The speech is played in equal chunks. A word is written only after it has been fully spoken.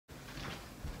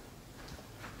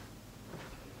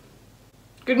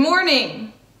Good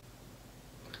morning.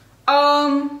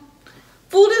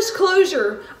 Full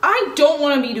disclosure, I don't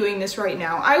want to be doing this right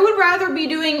now. I would rather be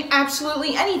doing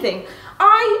absolutely anything.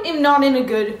 I am not in a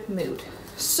good mood.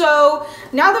 So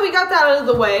now that we got that out of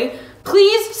the way,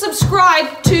 please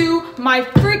subscribe to my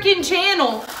freaking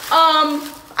channel.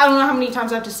 I don't know how many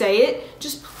times I have to say it.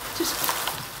 Just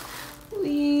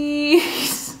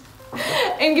please.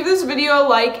 And give this video a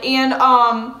like and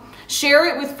share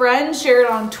it with friends. Share it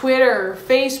on Twitter,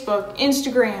 Facebook,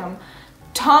 Instagram,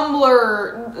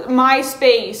 Tumblr,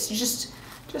 MySpace. Just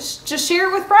share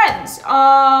it with friends.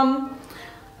 I'm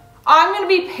gonna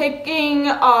be picking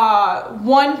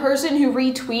one person who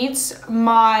retweets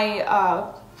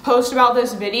my post about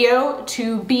this video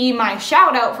to be my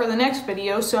shout out for the next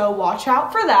video, so watch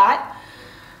out for that.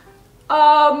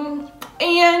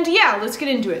 And yeah, let's get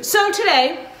into it. So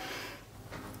today,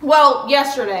 well,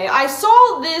 yesterday, I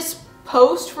saw this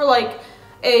post for like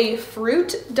a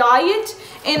fruit diet,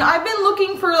 and I've been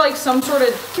looking for like some sort of,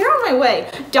 get out of my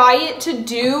way, diet to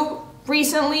do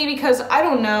recently because I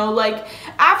don't know, like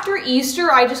after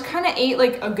Easter, I just kind of ate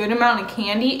like a good amount of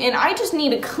candy and I just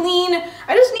need to clean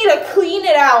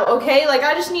it out, okay? Like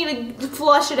I just need to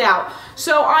flush it out.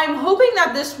 So I'm hoping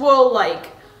that this will like,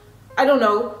 I don't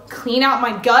know, clean out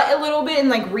my gut a little bit and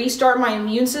like restart my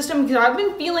immune system because I've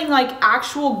been feeling like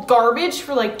actual garbage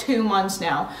for like 2 months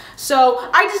now. So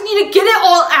I just need to get it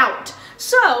all out.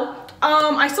 So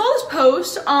I saw this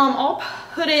post, I'll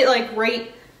put it like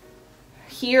right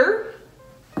here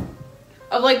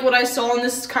of like what I saw, and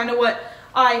this is kind of what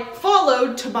I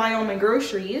followed to buy all my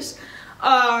groceries.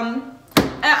 And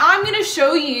I'm gonna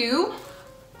show you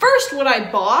first what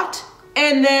I bought,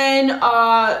 and then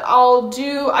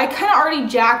I kind of already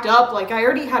jacked up, like I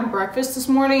already had breakfast this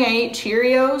morning. I ate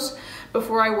Cheerios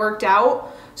before I worked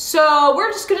out. So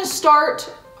we're just gonna start,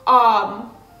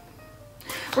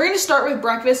 with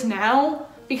breakfast now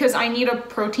because I need a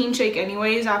protein shake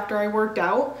anyways after I worked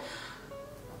out.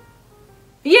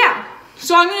 Yeah,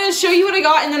 so I'm gonna show you what I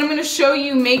got, and then I'm gonna show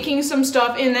you making some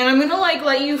stuff, and then I'm gonna like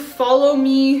let you follow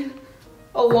me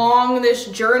along this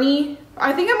journey.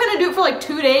 I think I'm gonna do it for like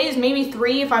 2 days, maybe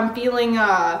 3 if I'm feeling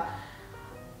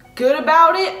good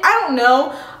about it. I don't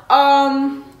know.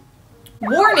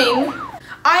 Warning,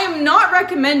 I am not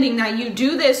recommending that you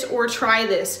do this or try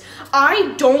this.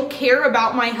 I don't care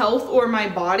about my health or my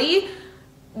body.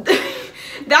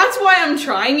 That's why I'm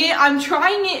trying it. I'm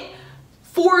trying it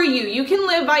for you. You can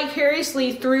live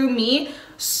vicariously through me.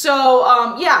 So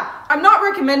yeah, I'm not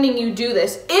recommending you do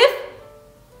this. If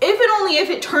and only if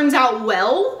it turns out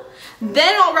well,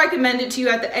 then I'll recommend it to you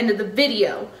at the end of the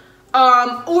video.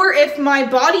 Or if my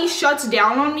body shuts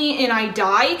down on me and I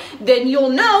die, then you'll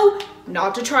know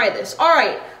not to try this. All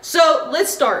right, so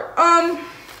let's start.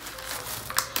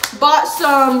 Bought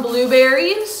some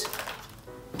blueberries.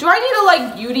 Do I need to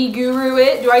like beauty guru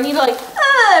it? Do I need to like,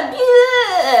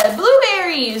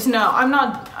 blueberries? No, I'm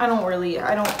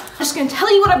just gonna tell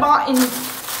you what I bought and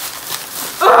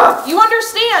you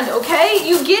understand, okay?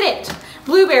 You get it.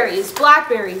 Blueberries,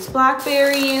 blackberries.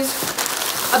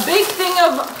 A big thing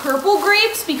of purple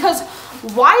grapes, because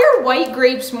why are white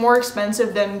grapes more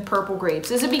expensive than purple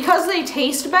grapes? Is it because they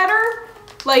taste better?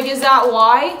 Like, is that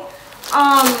why?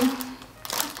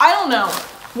 I don't know.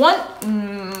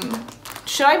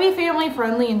 Should I be family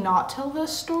friendly and not tell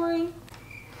this story?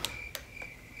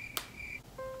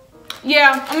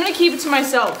 Yeah, I'm gonna keep it to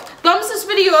myself. Thumbs this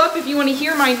video up if you want to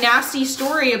hear my nasty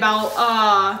story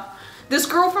about this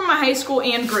girl from my high school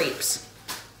and grapes.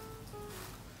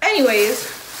 Anyways,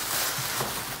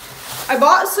 I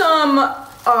bought some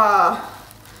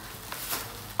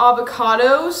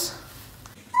avocados.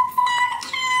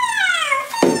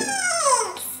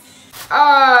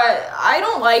 I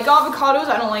don't like avocados.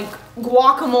 I don't like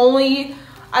guacamole.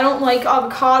 I don't like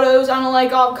avocados. I don't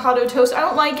like avocado toast. I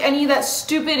don't like any of that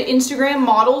stupid Instagram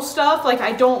model stuff. Like,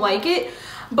 I don't like it.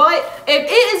 But if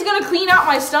it is gonna clean out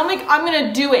my stomach, I'm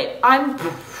gonna do it. I'm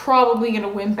probably gonna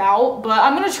wimp out, but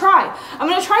I'm gonna try. I'm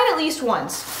gonna try it at least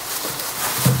once.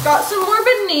 Got some more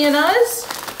bananas.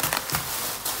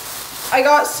 I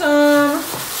got some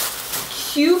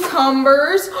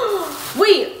cucumbers.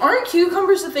 Wait, aren't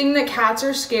cucumbers the thing that cats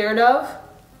are scared of?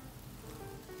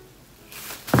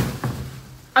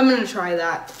 I'm gonna try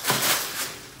that.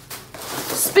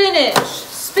 Spinach.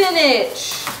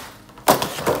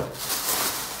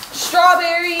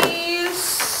 Strawberries.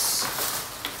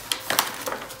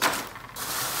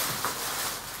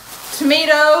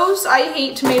 Tomatoes. I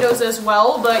hate tomatoes as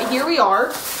well, but here we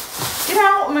are. Get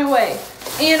out of my way.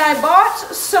 And I bought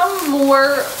some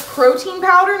more protein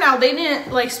powder. Now, they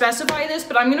didn't like specify this,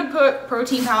 but I'm gonna put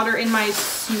protein powder in my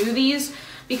smoothies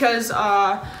because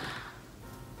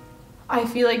I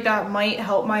feel like that might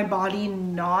help my body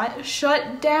not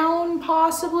shut down,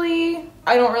 possibly.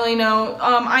 I don't really know.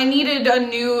 I needed a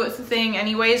new thing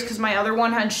anyways because my other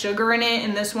one had sugar in it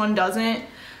and this one doesn't.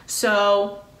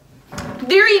 So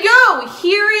there you go.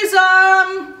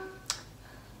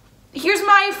 Here's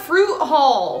my fruit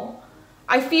haul.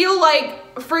 I feel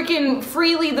like freaking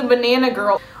Freely the banana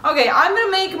girl. Okay, I'm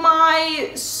gonna make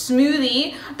my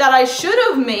smoothie that I should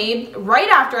have made right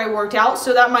after I worked out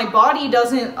so that my body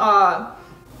doesn't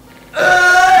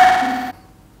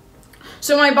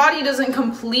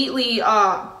completely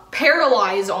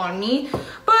paralyze on me.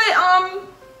 But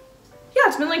yeah,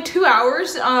 it's been like 2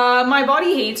 hours. My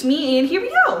body hates me, and here we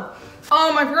go.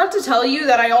 I forgot to tell you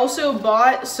that I also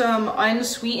bought some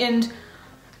unsweetened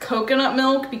coconut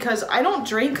milk because I don't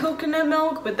drink coconut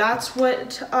milk, but that's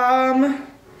what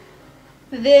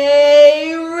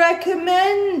they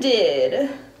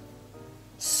recommended.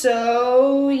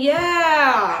 So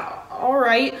yeah, all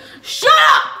right, shut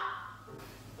up.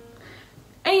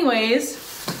 Anyways,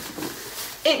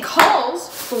 it calls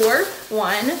for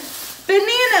one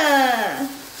banana.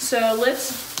 So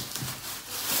let's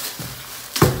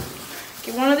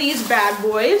get one of these bad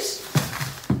boys.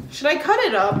 Should I cut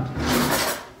it up?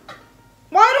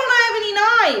 Why don't I have any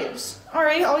knives? All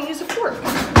right, I'll use a fork.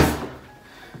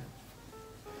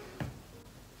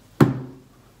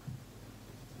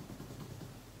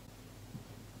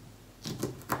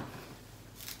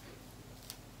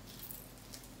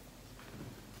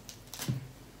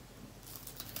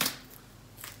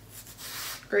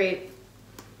 Great.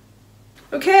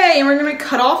 Okay, and we're gonna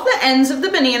cut off the ends of the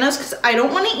bananas because I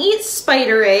don't want to eat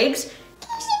spider eggs. There's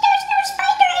no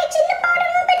spider eggs in the bottom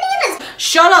of bananas.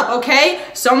 Shut up, okay?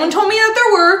 Someone told me that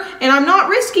there were, and I'm not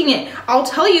risking it. I'll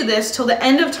tell you this till the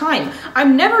end of time.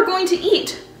 I'm never going to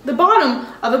eat the bottom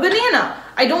of a banana.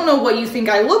 I don't know what you think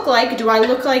I look like. Do I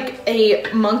look like a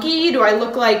monkey? Do I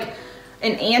look like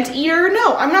an anteater?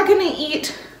 No, I'm not gonna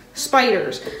eat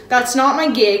spiders. That's not my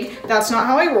gig. That's not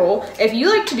how I roll. If you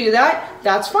like to do that,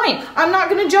 that's fine. I'm not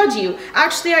gonna judge you.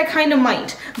 Actually, I kind of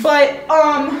might, but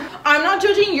I'm not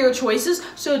judging your choices,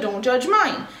 so don't judge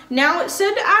mine. Now it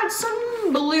said to add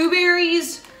some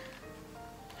blueberries.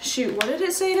 Shoot, what did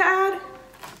it say to add?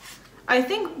 I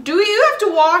think, do you have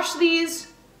to wash these?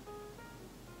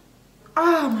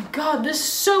 Oh my God, this is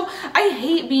so, I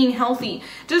hate being healthy.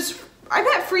 I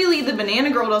bet Freely the banana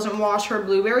girl doesn't wash her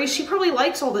blueberries. She probably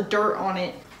likes all the dirt on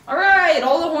it. All right,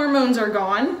 all the hormones are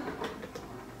gone.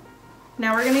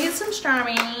 Now we're gonna get some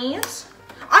strawberries.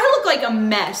 I look like a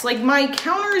mess. Like my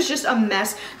counter is just a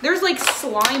mess. There's like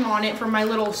slime on it from my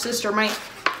little sister. I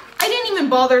didn't even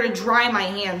bother to dry my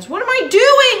hands. What am I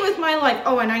doing with my life?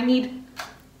 Oh, and I need,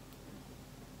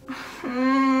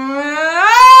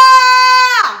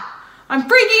 I'm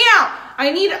freaking out.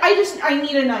 I need a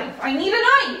knife. I need a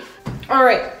knife. All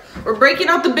right, we're breaking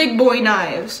out the big boy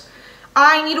knives.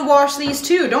 I need to wash these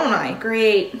too, don't I?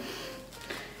 Great.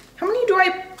 How many do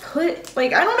I put?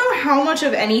 Like, I don't know how much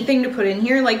of anything to put in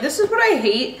here. Like, this is what I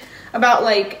hate about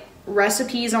like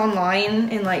recipes online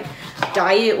and like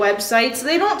diet websites.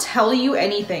 They don't tell you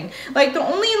anything. Like the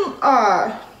only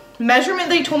measurement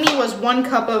they told me was 1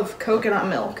 cup of coconut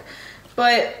milk.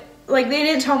 But like they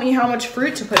didn't tell me how much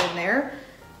fruit to put in there.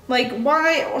 Like,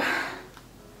 why?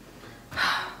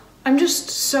 I'm just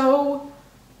so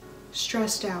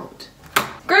stressed out.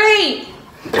 Great!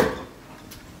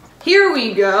 Here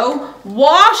we go.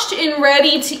 Washed and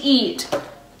ready to eat.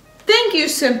 Thank you,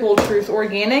 Simple Truth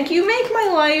Organic. You make my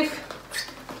life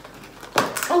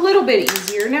a little bit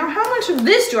easier. Now, how much of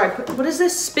this do I put? What is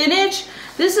this, spinach?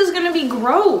 This is gonna be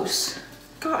gross.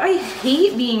 God, I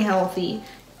hate being healthy.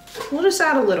 We'll just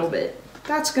add a little bit.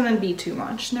 That's gonna be too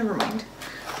much, never mind.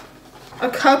 A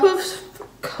cup of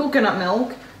coconut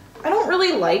milk. I don't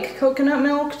really like coconut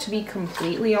milk, to be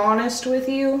completely honest with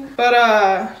you. But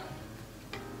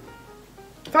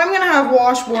if I'm gonna have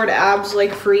washboard abs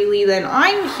like Freely, then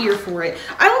I'm here for it.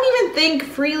 I don't even think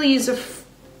Freely's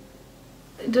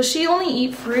does she only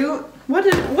eat fruit? What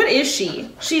is she?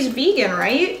 She's vegan,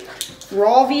 right?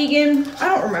 Raw vegan? I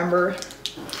don't remember.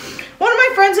 One of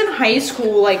my friends in high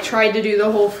school like tried to do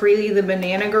the whole Freely the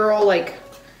banana girl like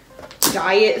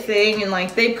diet thing, and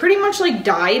like they pretty much like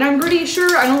died, I'm pretty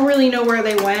sure. I don't really know where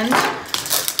they went.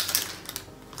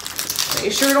 They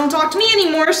sure don't talk to me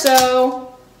anymore,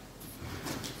 so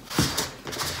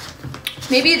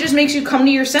maybe it just makes you come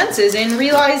to your senses and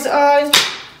realize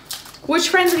which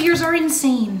friends of yours are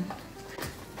insane.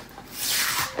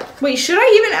 Wait, should I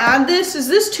even add this? Is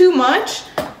this too much?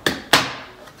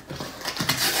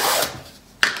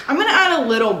 I'm gonna add a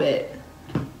little bit.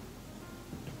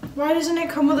 Why doesn't it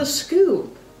come with a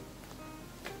scoop?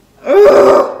 Ugh!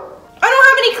 I don't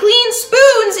have any clean wooden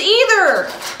spoons either.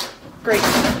 Great.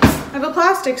 I have a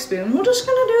plastic spoon. We're just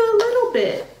gonna do a little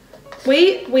bit.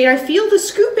 Wait, I feel the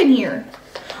scoop in here.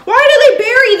 Why do they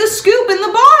bury the scoop in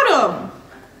the bottom?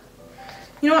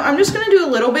 You know what, I'm just gonna do a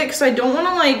little bit because I don't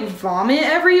wanna like vomit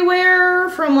everywhere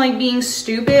from like being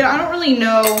stupid. I don't really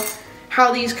know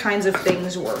how these kinds of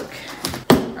things work.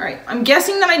 All right, I'm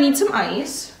guessing that I need some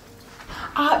ice.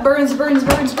 Ah, it burns.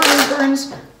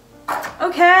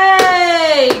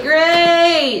 Okay,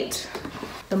 great.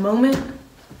 The moment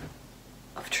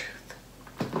of truth.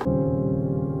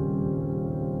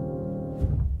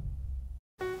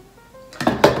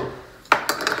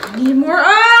 I need more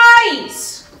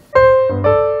ice.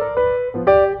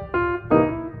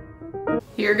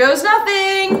 Here goes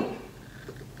nothing.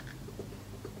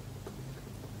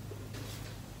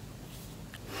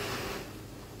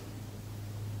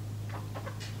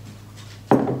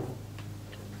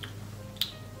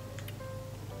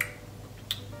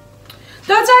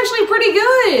 That's actually pretty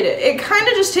good. It kind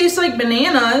of just tastes like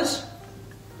bananas.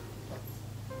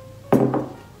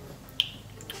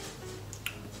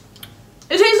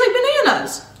 It tastes like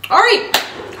bananas. All right,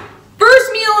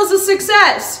 first meal is a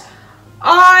success.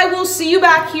 I will see you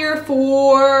back here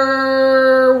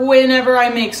for whenever I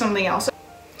make something else.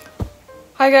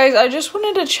 Hi guys, I just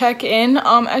wanted to check in.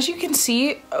 As you can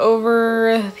see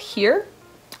over here,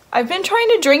 I've been trying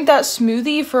to drink that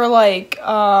smoothie for like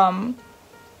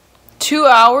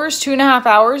 2.5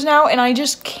 hours now, and I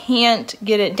just can't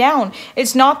get it down.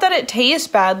 It's not that it tastes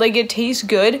bad, like it tastes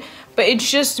good, but it's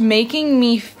just making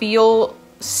me feel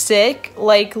sick,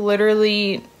 like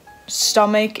literally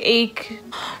stomach ache.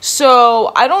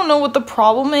 So I don't know what the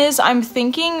problem is. I'm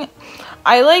thinking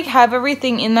I like have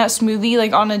everything in that smoothie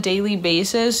like on a daily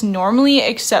basis normally,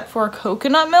 except for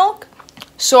coconut milk.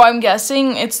 So I'm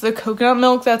guessing it's the coconut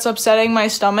milk that's upsetting my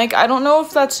stomach. I don't know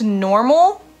if that's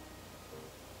normal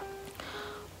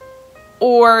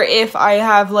or if I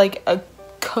have like a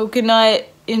coconut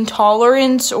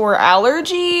intolerance or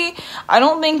allergy. I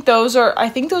don't think those are, I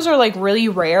think those are like really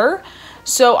rare.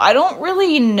 So I don't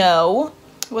really know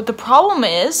what the problem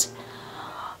is,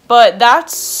 but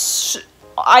that's,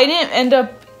 I didn't end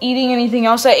up eating anything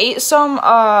else. I ate some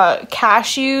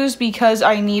cashews because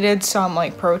I needed some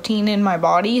like protein in my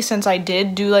body, since I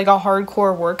did do like a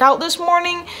hardcore workout this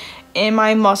morning and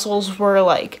my muscles were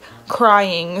like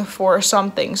crying for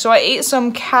something. So I ate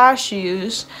some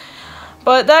cashews,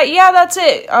 but yeah, that's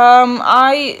it.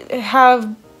 I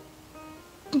have,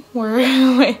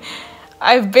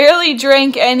 I've barely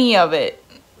drank any of it.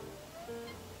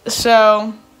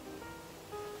 So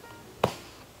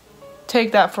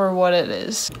take that for what it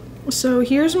is. So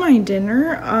here's my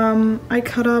dinner. I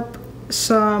cut up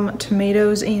some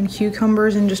tomatoes and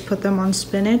cucumbers and just put them on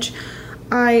spinach.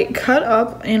 I cut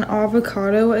up an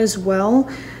avocado as well,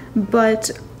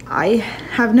 but I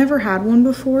have never had one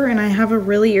before, and I have a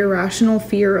really irrational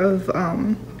fear of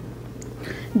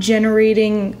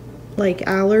generating like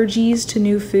allergies to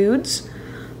new foods.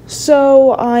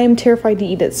 So I'm terrified to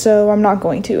eat it, so I'm not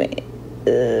going to.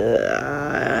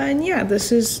 And yeah,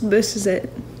 this is it.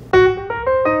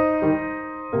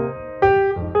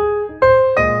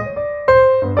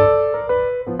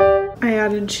 I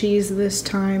added cheese this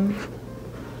time.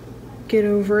 Get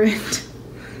over it.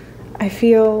 I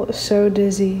feel so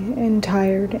dizzy and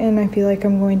tired, and I feel like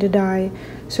I'm going to die.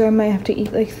 So I might have to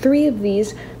eat like 3 of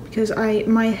these because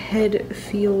my head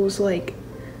feels like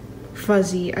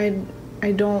fuzzy. I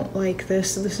don't like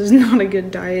this. This is not a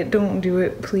good diet. Don't do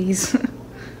it, please.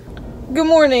 Good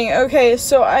morning. Okay,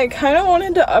 so I kind of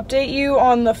wanted to update you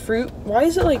on the fruit. Why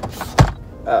is it like,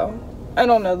 oh, I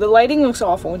don't know. The lighting looks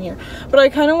awful in here. But I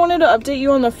kind of wanted to update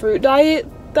you on the fruit diet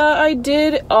that I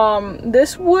did.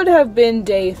 This would have been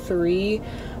day 3,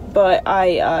 but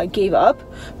I gave up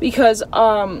because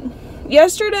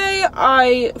yesterday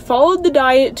I followed the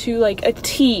diet to like a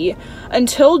T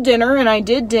until dinner, and I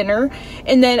did dinner,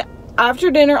 and then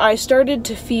after dinner I started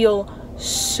to feel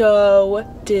so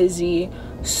dizzy,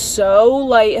 so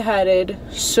lightheaded,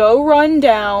 so run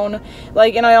down,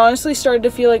 like, and I honestly started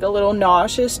to feel like a little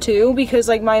nauseous too, because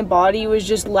like my body was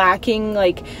just lacking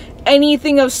like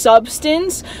anything of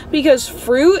substance, because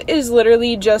fruit is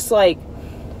literally just like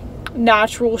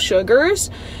natural sugars,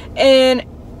 and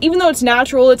even though it's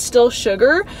natural, it's still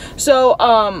sugar. So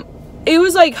it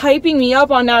was like hyping me up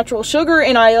on natural sugar,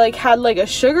 and I like had like a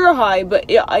sugar high, but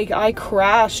I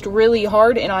crashed really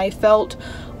hard, and I felt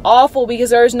awful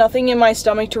because there was nothing in my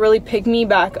stomach to really pick me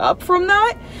back up from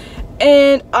that.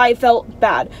 and I felt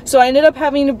bad. So I ended up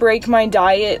having to break my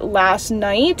diet last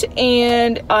night,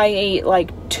 and I ate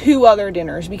like 2 other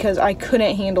dinners because I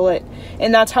couldn't handle it.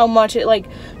 And that's how much it like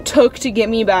took to get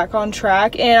me back on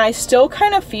track. And I still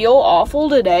kind of feel awful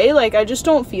today. Like, I just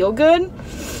don't feel good.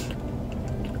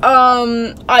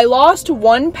 I lost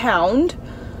 1 pound.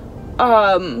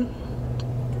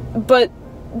 But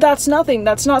that's nothing.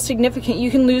 That's not significant. You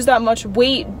can lose that much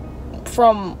weight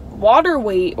from water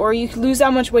weight, or you can lose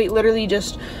that much weight literally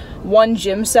just 1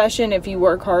 gym session. If you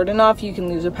work hard enough, you can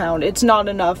lose a pound. It's not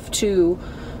enough to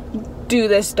do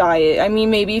this diet. I mean,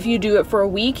 maybe if you do it for a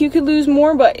week, you could lose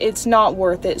more, but it's not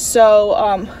worth it. So,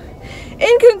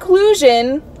 in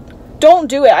conclusion, don't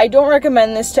do it. I don't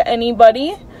recommend this to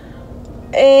anybody.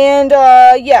 And,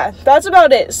 yeah, that's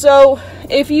about it. So,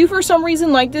 if you for some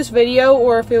reason like this video,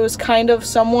 or if it was kind of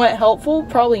somewhat helpful,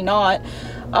 probably not,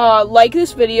 like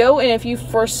this video, and if you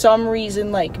for some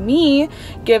reason like me,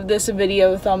 give this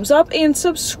video a thumbs up and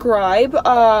subscribe.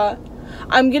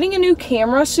 I'm getting a new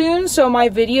camera soon, so my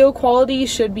video quality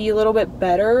should be a little bit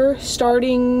better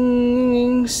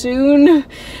starting soon.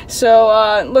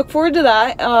 So look forward to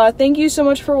that. Thank you so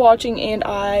much for watching, and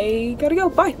I gotta go.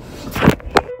 Bye.